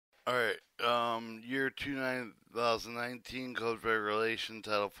Alright, year 2019, Code of Regulation,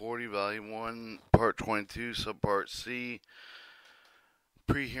 Title 40, Volume 1, Part 22, Subpart C,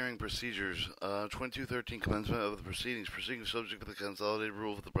 Pre-hearing procedures. 2213, commencement of the proceedings. Proceedings subject to the consolidated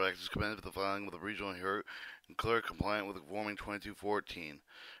rules of the practice commenced with the filing with the regional hearing and clerk compliant with the forming 2214.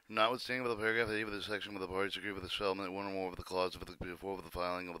 Notwithstanding with the paragraph A of the section with the parties agree with the settlement, one or more of the clauses before the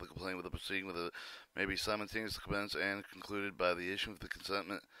filing of the complaint with the proceeding with the may be simultaneously commenced and concluded by the issue of the consent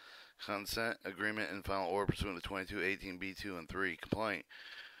agreement and final order pursuant to 2218B2 and 3. Complaint.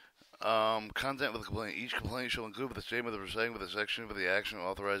 Content of the complaint. Each complaint shall include the statement of the reciting with the section for the action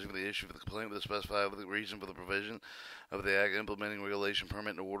authorizing the issue of the complaint with the specified reason for the provision of the act implementing regulation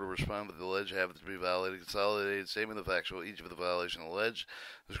permit and order respond with the alleged habit to be violated. Consolidated statement of factual each of the violation alleged.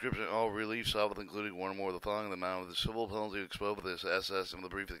 Description of all relief sought with including one or more of the following: the amount of the civil penalty exposed with the SS and the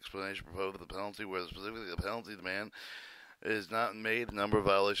brief explanation proposed with the penalty, where specifically the penalty demand it is not made the number of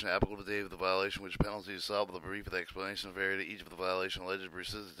violations applicable to the date of the violation, which penalty is solved with a brief with explanation of variety each of the violation alleged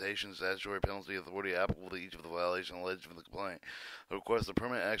resuscitation, statutory penalty authority applicable to each of the violation alleged for the complaint. The request the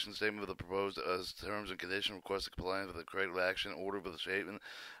permanent action statement of the proposed terms and conditions, request the compliance with the corrective action order with the statement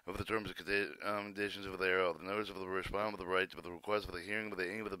of the terms and conditions of thereof. The notice of the respond with the right to the request for the hearing with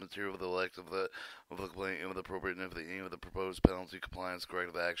the aim of the material of the elect of the complaint and with the appropriateness of the aim of the proposed penalty compliance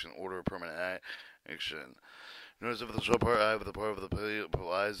corrective action order or permanent action. Notice of the subpart I of the part of the pay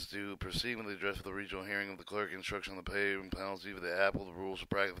applies to proceed with the address of the regional hearing of the clerk, instruction on the pay and penalty of the apple, the rules of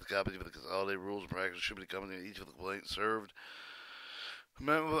practice, the copies of the consolidated rules and practice should be accompanied each of the complaints served.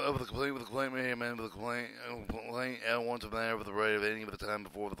 Amendment of the complaint with the complaint may amend the complaint at once of manner with the right of any of the time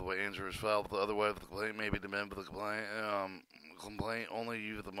before the answer is filed. Otherwise, the complaint may be amended with the complaint only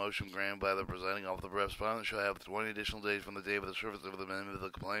use the motion granted by the presiding officer. The respondent shall have 20 additional days from the date of the service of the amendment of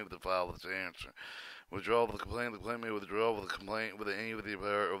the complaint with the file of its answer. Withdrawal of the complaint may withdraw with the complaint with any of the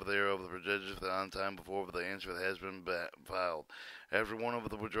part over there of the judges on time before the answer that has been filed. After one of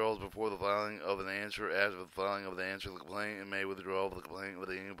the withdrawals before the filing of an answer, after the filing of the answer of the complaint, it may withdraw the complaint with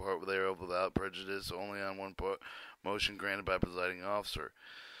any part thereof without prejudice, only on one part motion granted by presiding officer.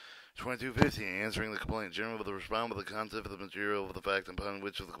 2215. Answering the complaint. Generally, with the respond with the content of the material of the fact upon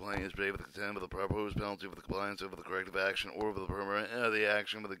which the complaint is made with the content of the proposed penalty of the compliance of the corrective action or of the permanent the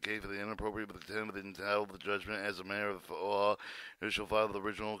action with the case of the inappropriate with the content of the entitled of the judgment as a matter of law. It shall file the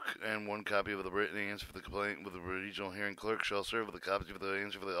original and one copy of the written answer for the complaint with the regional hearing clerk shall serve with a copy of the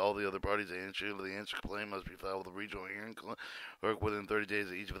answer for all the other parties. The answer of the answer complaint must be filed with the regional hearing clerk within 30 days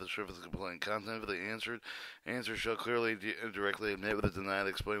of each of the service of the complaint. Content of the answer shall clearly directly admit with a denied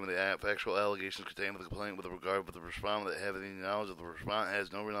explain with the factual allegations contained with the complaint with regard to the respondent that have any knowledge of the respondent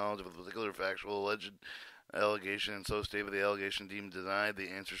has no knowledge of a particular factual alleged allegation and so state with the allegation deemed denied. The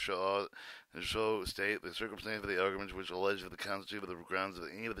answer shall state the circumstance of the arguments which allege the constitute of the grounds of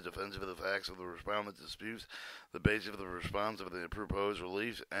any of the defense of the facts of the respondent disputes the basis of the response of the proposed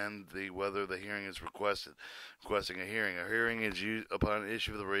relief and the whether the hearing is requested. Requesting a hearing. A hearing is used upon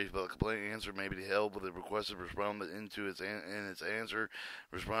issue of the raised by the complaint. Answer may be held with the requested respondent in its answer.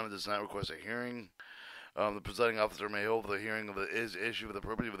 Respondent does not request a hearing. The presiding officer may hold the hearing of the issue with the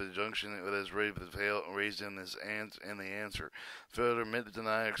property with the injunction that is raised in the answer. Failure to admit,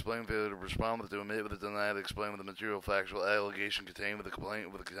 deny, explain. Failure to respond with to admit with the deny, explain with the material factual allegation contained with the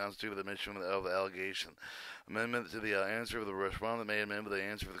complaint with the constitutive admission of the allegation. Amendment to the answer of the respondent may amend with the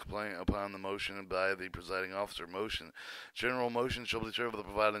answer of the complaint upon the motion by the presiding officer. Motion. General motion shall be served with the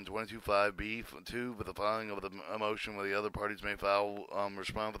provided in 22.5b2 with the filing of the motion where the other parties may file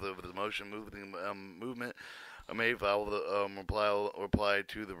respond with the motion movement may file the reply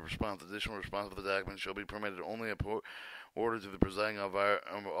to the response. Additional response of the document shall be permitted only order to the presiding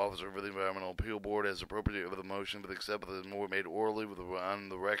officer for the Environmental Appeal Board as appropriate of the motion, but except that more made orally on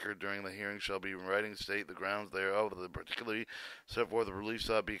the record during the hearing shall be in writing state the grounds thereof, the particularly set forth the relief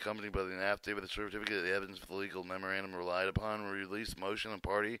sought be accompanied by the affidavit, the certificate, the evidence of the legal memorandum relied upon, release motion and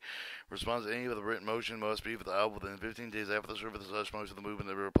party response to any of the written motion must be filed within 15 days after the service of such motion. The movement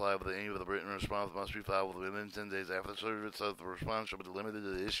of reply with any of the written response must be filed within 10 days after the service. So the response shall be limited to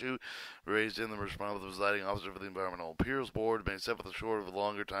the issue raised in the response of the presiding officer for the Environmental Appeals Board may set for the short of a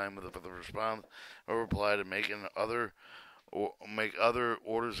longer time for the response or reply to make other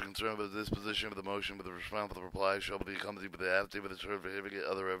orders concerned with the disposition of the motion, but the response of the reply shall be accompanied with the affidavit, the certificate,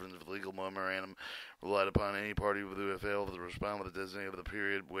 other evidence of the legal memorandum relied upon. Any party who have failed to respond with the designated of the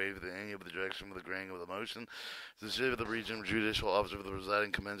period waived any of the direction with the granting of the motion. The city of the region judicial officer for the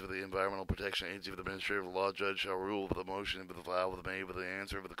residing commends with the Environmental Protection Agency of the administrative law judge shall rule with the motion with the file with the made with the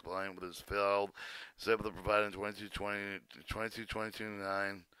answer with the compliant with his filed, except for the provided in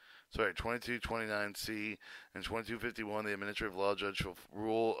 2222.9 2229C and 2251, the administrative law judge shall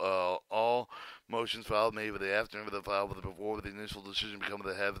rule all motions filed made with the afternoon of the file with the before the initial decision become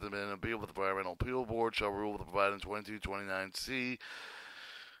the have been appealed with the Environmental Appeal Board shall rule with the provided in 2229C,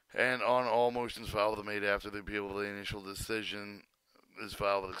 and on all motions filed with the made after the appeal of the initial decision is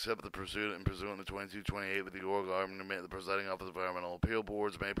filed except the pursuant and pursuant to 2228 with the oral argument the presiding office of Environmental Appeal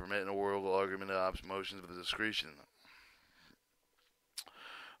Boards may permit an oral argument of option motions with discretion.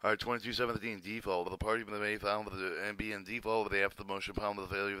 Alright, 2217, default. With the party from the may found with the and be in default with the after the motion upon with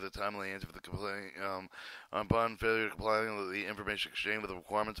the failure of the timely answer for the complaint, upon failure to comply with the information exchange with the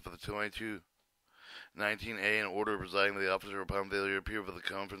requirements for the 2219A in order presiding with the officer upon failure to appear for the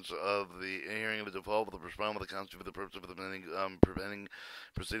conference of the hearing of the default with the respond with the constitute for the purpose of the preventing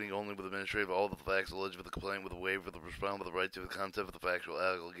proceeding only with administrative all of the facts alleged with the complaint with the waiver of the respond with the right to the content of the factual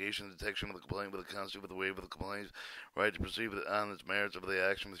allegation detection of the complaint with the constitute with the waiver of the complaint's right to proceed with on its merits of the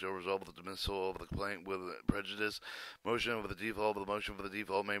action which shall result with the dismissal of the complaint with prejudice. Motion of the default of the motion for the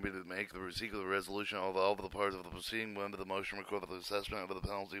default may be to make the receipt of the resolution of all of the parts of the proceeding when the motion record the assessment of the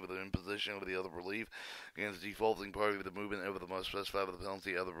penalty with the imposition of the other relief against the defaulting party with the movement over the most specified with the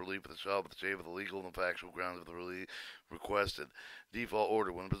penalty of the relief of the child with the shade of the legal and factual grounds of the relief requested. Default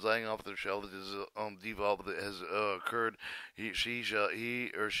order. When the presiding officer shall default has occurred, he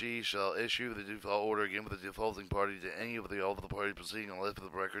or she shall issue the default order again with the defaulting party to any of the all of the parties proceeding unless the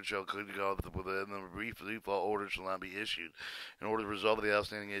record shall could go within the brief default order shall not be issued. In order to resolve the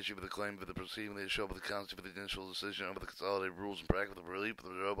outstanding issue with the claim for the proceeding, they shall with the constitute with the initial decision over the consolidated rules and practice of the relief of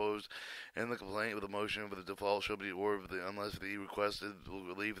the proposed and the complaint with the motion for the default shall be ordered unless the requested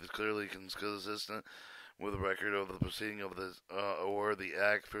relief is clearly consistent with a record of the proceeding of the or the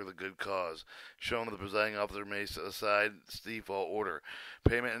act for the good cause. Shown that the presiding officer may aside default order.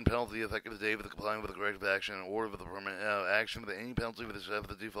 Payment and penalty effective the day of the complying with the corrective action and order of the permanent action with any penalty with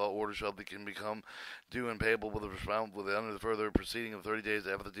the default order shall can become due and payable with the response with under the further proceeding of 30 days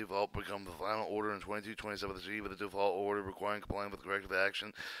after the default become the final order in 2227 of the G with the default order requiring complying with corrective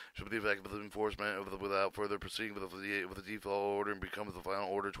action shall be the effective of the enforcement of the without further proceeding with the default order and becomes the final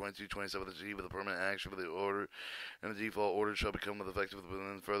order 2227 of the G with the permanent action with the order and the default order shall become effective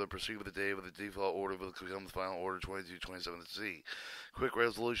within further proceed with the day of the default order will become the final order 2227C. Quick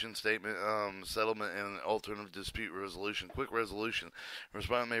resolution statement, settlement and alternative dispute resolution. Quick resolution. The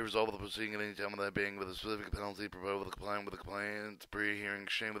respondent may resolve the proceeding at any time without being with a specific penalty provided with the complaint with the complaint pre-hearing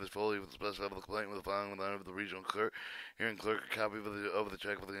exchange with his fully with the specified with the complaint with the filing with the regional clerk, hearing clerk a copy of the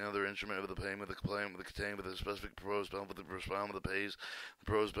check with another instrument of the payment with the complaint with the contained with a specific proposed penalty with the respondent with the pays the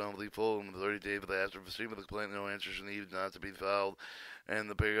proposed penalty full and the 30 days with the after proceeding with the complaint no answers are needed not to be filed. And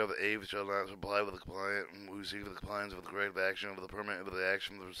the paragraph A shall not comply with the compliant who seek the compliance with the corrective action of the permit of the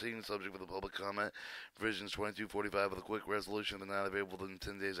action of the proceeding subject with the public comment provisions 2245 of the quick resolution but not available within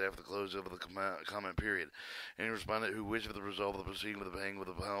 10 days after the close of the comment period. Any respondent who wishes to resolve the proceeding with the paying with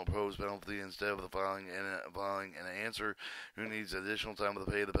the proposed penalty instead of the filing an answer who needs additional time to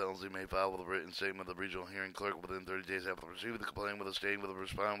pay the penalty may file with a written statement of the regional hearing clerk within 30 days after the receipt of the complaint with a statement with the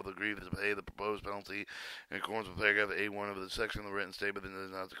respondent with agreed to pay the proposed penalty in accordance with paragraph A1 of the section of the written statement that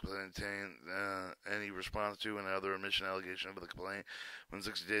does not contain any response to and other omission allegation of the complaint. When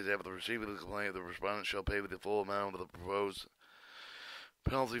 60 days after the receipt of the complaint, the respondent shall pay with the full amount of the proposed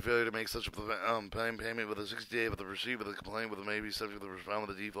penalty. Failure to make such a payment with a 60 day with the receipt of the complaint with may be subject to the respondent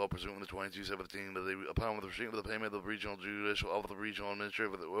with the default pursuant to 2217. But upon the receipt of the payment of the regional judicial of the regional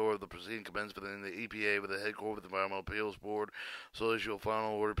administrative or the proceeding commenced within the EPA with the headquarters of the Environmental Appeals Board, so issue a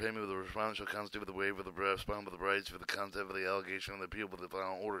final order payment with the respondent shall constitute with the waiver of the respondent with the rights for the content of the allegation and the appeal with the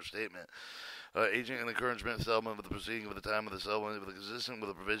final order statement. Agent and encouragement settlement of the proceeding of the time of the settlement with the consistent with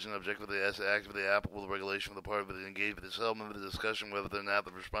the provision object with the act with the applicable regulation of the party with the engaged with the settlement with the discussion whether or not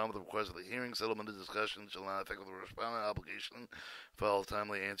the respondent with the request of the hearing settlement of discussion shall not affect the respondent obligation file a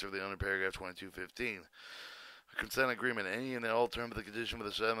timely answer of the under paragraph 2215. Consent agreement. Any and all terms of the condition with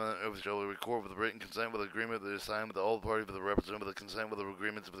the settlement shall record with the written consent with the agreement that is signed with all parties with the representative of the consent with the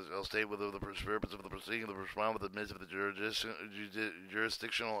agreements shall state whether the purpose of the proceeding of the respondent with the midst of the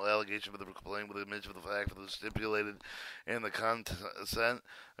jurisdictional allegation with the complaint with the midst of the fact of the stipulated in the consent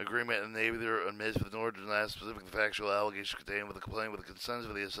agreement and neither admits with nor denies specific factual allegations contained with the complaint with the consent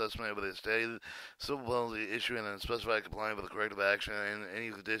of the assessment with the stated civil penalty issuing and specified compliance with the corrective action and any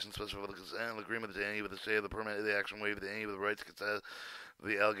conditions specified with the consent agreement to any with the state of the permit the action waived any of the right to contest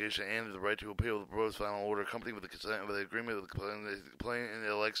the allegation and the right to appeal the proposed final order accompanied with the consent of the agreement with the complaint and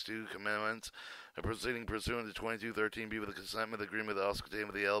elects to commence A proceeding pursuant to 2213B with a consentment agreement that also contained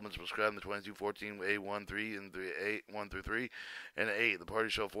the elements prescribed in the 2214A1, 3, and 8, 1 through 3, and 8. The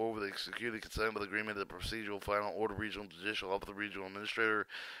parties shall forward with executed consent with agreement that the procedural final order regional judicial office of the regional administrator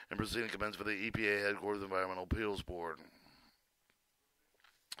and proceeding commenced with the EPA headquarters Environmental Appeals Board.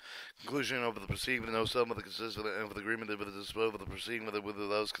 Conclusion of the proceeding with no settlement that consists of the agreement with the disposal of the proceeding with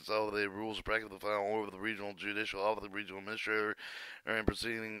those consolidated rules of practice of the final order of the regional judicial office of the regional administrator and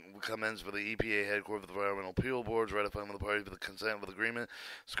proceeding commenced for the EPA headquarters of the Environmental Appeal Boards, ratifying with the parties with the consent of the agreement,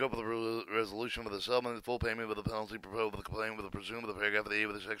 scope of the resolution with the settlement, full payment with the penalty proposed with the complaint with the presumed with the paragraph of the A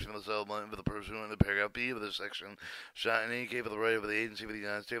with the section of the settlement with the pursuant of the paragraph B with the section shot in any case of the right of the agency of the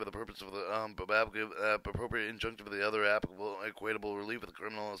United States for the purpose of the appropriate injunction for the other applicable equitable relief of the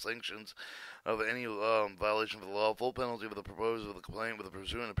criminal sanctions of any violation of the law, full penalty of the proposed of the complaint with the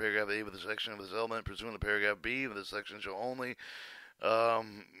pursuant of paragraph A with the section of the settlement, pursuant to paragraph B with the section shall only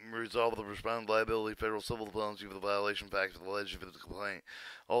resolve the respondent liability, federal civil penalty for the violation facts of the alleged for the complaint.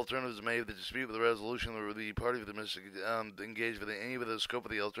 Alternatives made with the dispute with the resolution of the party with the engaged with any of the scope of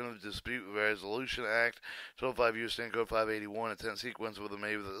the alternative dispute resolution act 12.5 U.S. State Code 581 intent sequence with the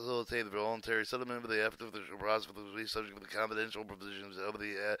made with facilitate the voluntary settlement of the effort of the process for the subject of the confidential provisions of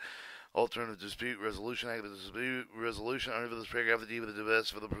the Alternative Dispute Resolution Act. The dispute resolution under this paragraph, the D with the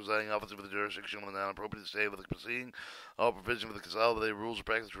divest for the presiding officer for the jurisdiction of the non-appropriate state of the proceeding. All provision for the consolidated rules of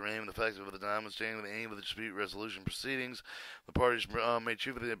practice remain effective for the time of standing with the aim of the dispute resolution proceedings. The parties may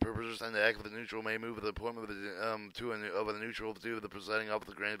choose for the purposes and to act with the neutral may move with the appointment of the neutral to the presiding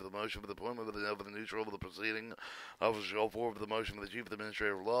officer granted for the motion for the appointment of the neutral of the proceeding officer shall forward for the motion for the chief of the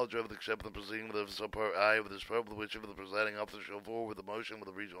administrative law judge with except for the proceeding with the subpart I with the scope of which of the presiding officer shall forward with the motion with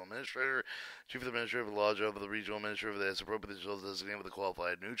the regional administrator. Chief of the Administrative Law Judge of the Regional Administrator as appropriate shall designate with a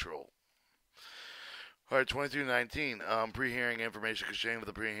qualified neutral. Alright, 2219, pre-hearing information exchange with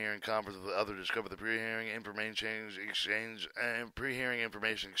the pre-hearing conference with the other discover the pre-hearing information exchange and pre-hearing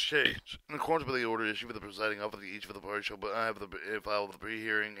information exchange. In accordance with the order issued with the presiding officer, each of the parties shall have the file of the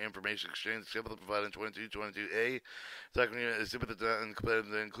pre-hearing information exchange except for the provided in 2222A.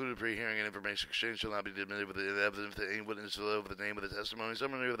 The included pre-hearing and information exchange shall not be admitted with the evidence that any witness will over the name of the testimony.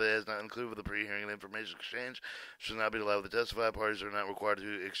 Summary that is not included with the pre-hearing and information exchange should not be allowed to testify. Parties are not required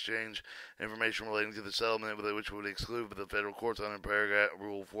to exchange information relating to the settlement with which would exclude the federal courts under paragraph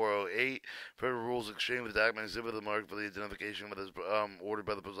rule 408. Federal rules exchange with the document exhibit the mark for the identification with is ordered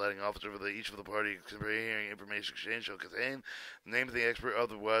by the presiding officer for the each of the party pre-hearing information exchange shall contain the name of the expert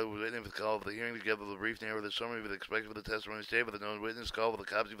otherwise witness with the call of the hearing together with a brief narrative the summary with expected with the testimony stated with the known witness call with a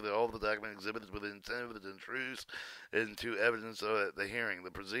copy of all of the document exhibits with the intent of the intrudes into evidence of the hearing. The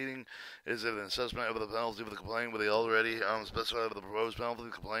proceeding is an assessment of the penalty of the complaint with the already specified of the proposed penalty of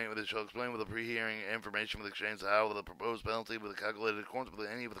the complaint with it shall explain with the pre-hearing information with exchange how the proposed penalty with the calculated accordance with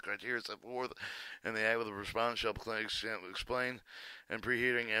any of the criteria set forth in the act with the respondent shall explain and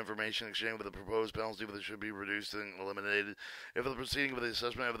pre-hearing information exchange with the proposed penalty with it should be reduced and eliminated. If the proceeding with the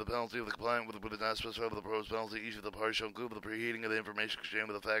assessment of the penalty of the complaint with not specified with the proposed penalty, each of the parties shall include with the pre-hearing of the information exchange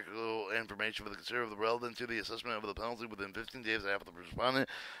with the factual information with the consider of the relevant to the assessment of the penalty within 15 days after the respondent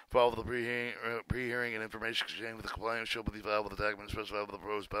filed with the pre-hearing and information exchange with the complaint shall be filed with the document specified with the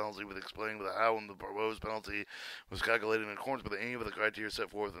proposed penalty with explaining with how the proposed penalty was calculated in accordance with any of the criteria set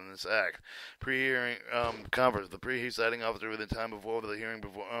forth in this act. Pre-hearing conference. The pre-deciding officer within time before the hearing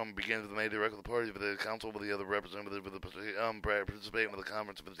begins with made direct with the parties with the counsel with the other representative with the participating with the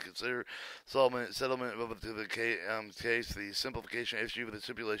conference with the consider settlement to the case, the simplification issue with the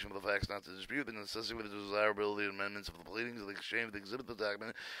stipulation of the facts not to dispute, the necessity with the desirability of amendments of the pleadings, of the exchange of the exhibit of the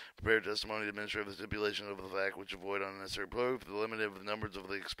document, prepared testimony, administrative the stipulation of the fact which avoid unnecessary proof, the limited of the numbers of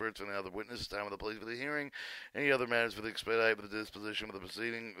the experts and other witnesses, time of the place for the hearing, any other matters for the expedite of the disposition of the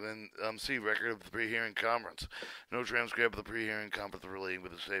proceeding, then see record of the pre-hearing conference. No transcript of the pre-hearing conference relating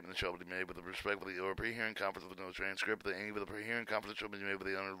with the statement shall be made with the respect of the or pre-hearing conference with no transcript of any of the pre-hearing conference shall be made with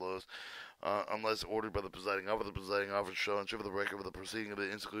the under laws unless ordered by the presiding officer. The presiding officer shall ensure for the record of the proceeding of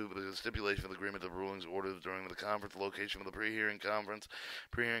the institute with the stipulation of the agreement of rulings ordered during the conference. The location of the pre-hearing conference.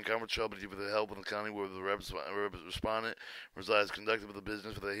 Pre-hearing conference shall be with the help of the county where the respondent resides, conducted with the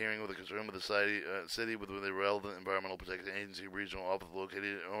business with the hearing with the concern with the city with the relevant environmental protection agency, regional office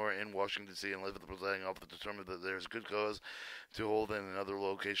located or in Washington D.C. unless the presiding officer determines that there is good cause to hold in another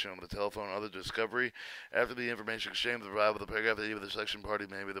location of the telephone or other discovery. After the information exchange provided with the paragraph A of the section party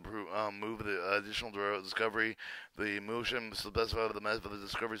may be the move move the additional discovery. The motion specified with the method of the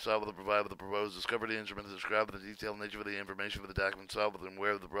discovery solved with the provided with the proposed discovery instrument to describe the detailed nature of the information for the document solved with and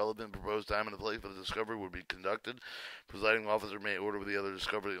where the relevant proposed time and the place for the discovery would be conducted. Presiding officer may order with the other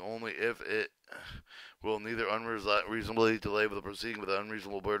discovery only if it will neither unreasonably delay with the proceeding with an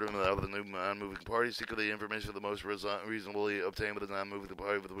unreasonable burden of the new non-moving party. Seek the information for the most reasonably obtained with the non-moving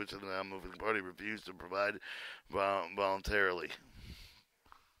party with which the non-moving party refused to provide voluntarily.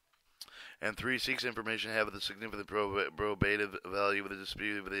 And 3, seeks information having the significant probative value of the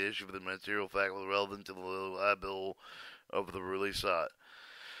dispute of the issue of the material fact relevant to the liability of the release sought.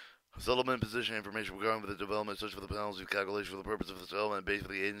 Settlement position information regarding the development such for the penalty calculation for the purpose of the settlement based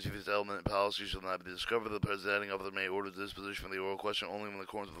for the agency for settlement policy shall not be discovered. The presiding officer may order the disposition of the oral question only when the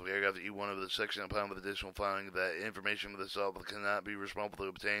accordance with paragraph E1 of the section upon with additional finding that information of the settlement cannot be responsibly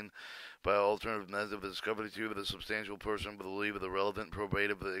obtained by alternative methods of the discovery. 2, of the substantial person with the leave of the relevant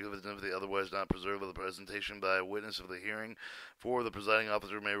probative evidence of the otherwise not preserved of the presentation by a witness of the hearing. 4, the presiding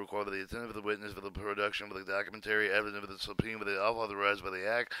officer may require the attendance of the witness for the production of the documentary evidence of the subpoena with the authorized by the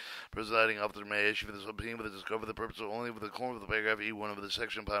act. Presiding officer may issue for the subpoena with the discovery the purpose only with the accordance with the paragraph E1 of the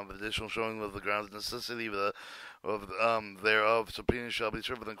section upon with additional showing of the grounds of necessity thereof. Subpoena shall be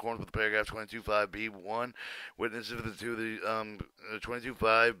served in accordance with paragraph 22.5b1. Witnesses to the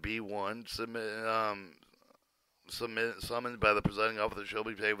 22.5b1 summoned by the presiding officer shall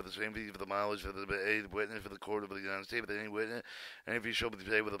be paid with the same fee for the mileage for the witness for the court of the United States. But any witness, any fee shall be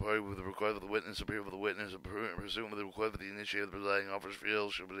paid with the party with the request of the witness, appear for the witness, pursuant with the request of the initiated the presiding officer's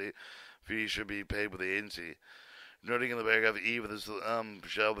fee should be paid with the agency. Noting in the paragraph E, with this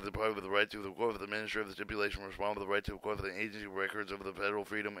shall be the party with the right to the court of the minister of the stipulation respond with the right to the court of the agency records of the Federal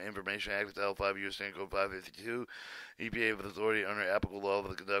Freedom of Information Act, Title 5 U.S. Standard Code 552. EPA with authority under applicable law for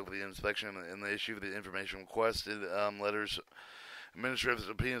the conduct of the inspection and the issue of the information requested. Letters administrative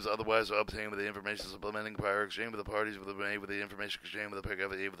subpoenas otherwise obtained with the information supplementing prior exchange with the parties with the information exchange with the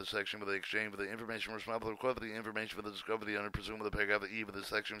paragraph E with the section with the exchange with the information responsible for the request for the information for the discovery under presumed with the paragraph E with the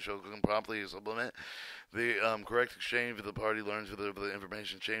section shall promptly supplement the correct exchange with the party learns with the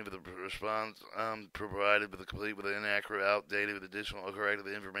information exchange with the response provided with the complete with the inaccurate outdated with additional or corrected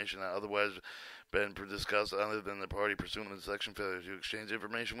the information not otherwise been discussed other than the party pursuant to the section failure to exchange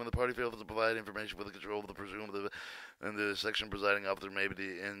information when the party fails to provide information for the control of the presumed and the section presiding officer may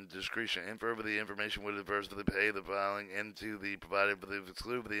be in discretion. And further, the information would adverse to the pay the filing and to the provided for the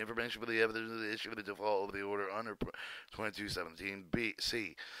exclude the information for the evidence of the issue of the default of the order under 2217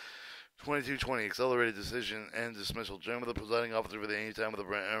 C. 2220, accelerated decision and dismissal. General, the presiding officer for any time with the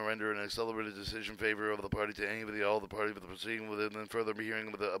render an accelerated decision in favor of the party to any of the all the party with the proceeding with it, and then further be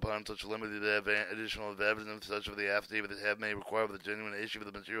hearing with upon such limited additional evidence such of the affidavit that have may require with the genuine issue of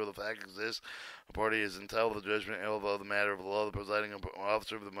the material the fact exists. A party is entitled to the judgment of the matter of the law. The presiding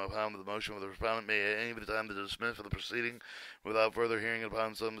officer of the motion with the respondent may at any time to dismiss for the proceeding without further hearing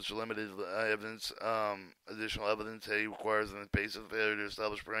upon some limited evidence, additional evidence he requires in the case of failure to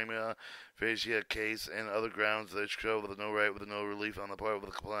establish premium facie case and other grounds that show with no right with no relief on the part of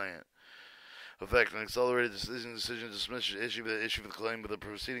the compliant. Effect: an accelerated decision to dismiss issue the issue of the claim with the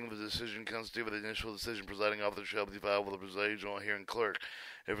proceeding of the decision constituted with the initial decision presiding officer shall be filed with the presiding hearing clerk.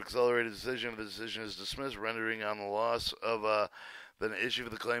 If accelerated decision of the decision is dismissed, rendering on the loss of then issue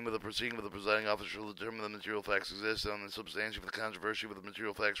of the claim with the proceeding of the presiding officer shall determine the material facts exist and the substantial of the controversy with the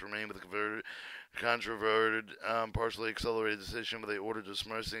material facts remain with the controverted partially accelerated decision with the order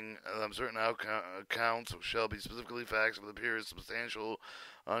dismissing certain accounts shall be specifically facts of the period substantial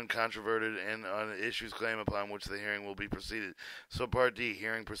uncontroverted and on issues claim upon which the hearing will be proceeded. Subpart D,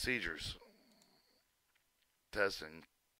 hearing procedures. Testing.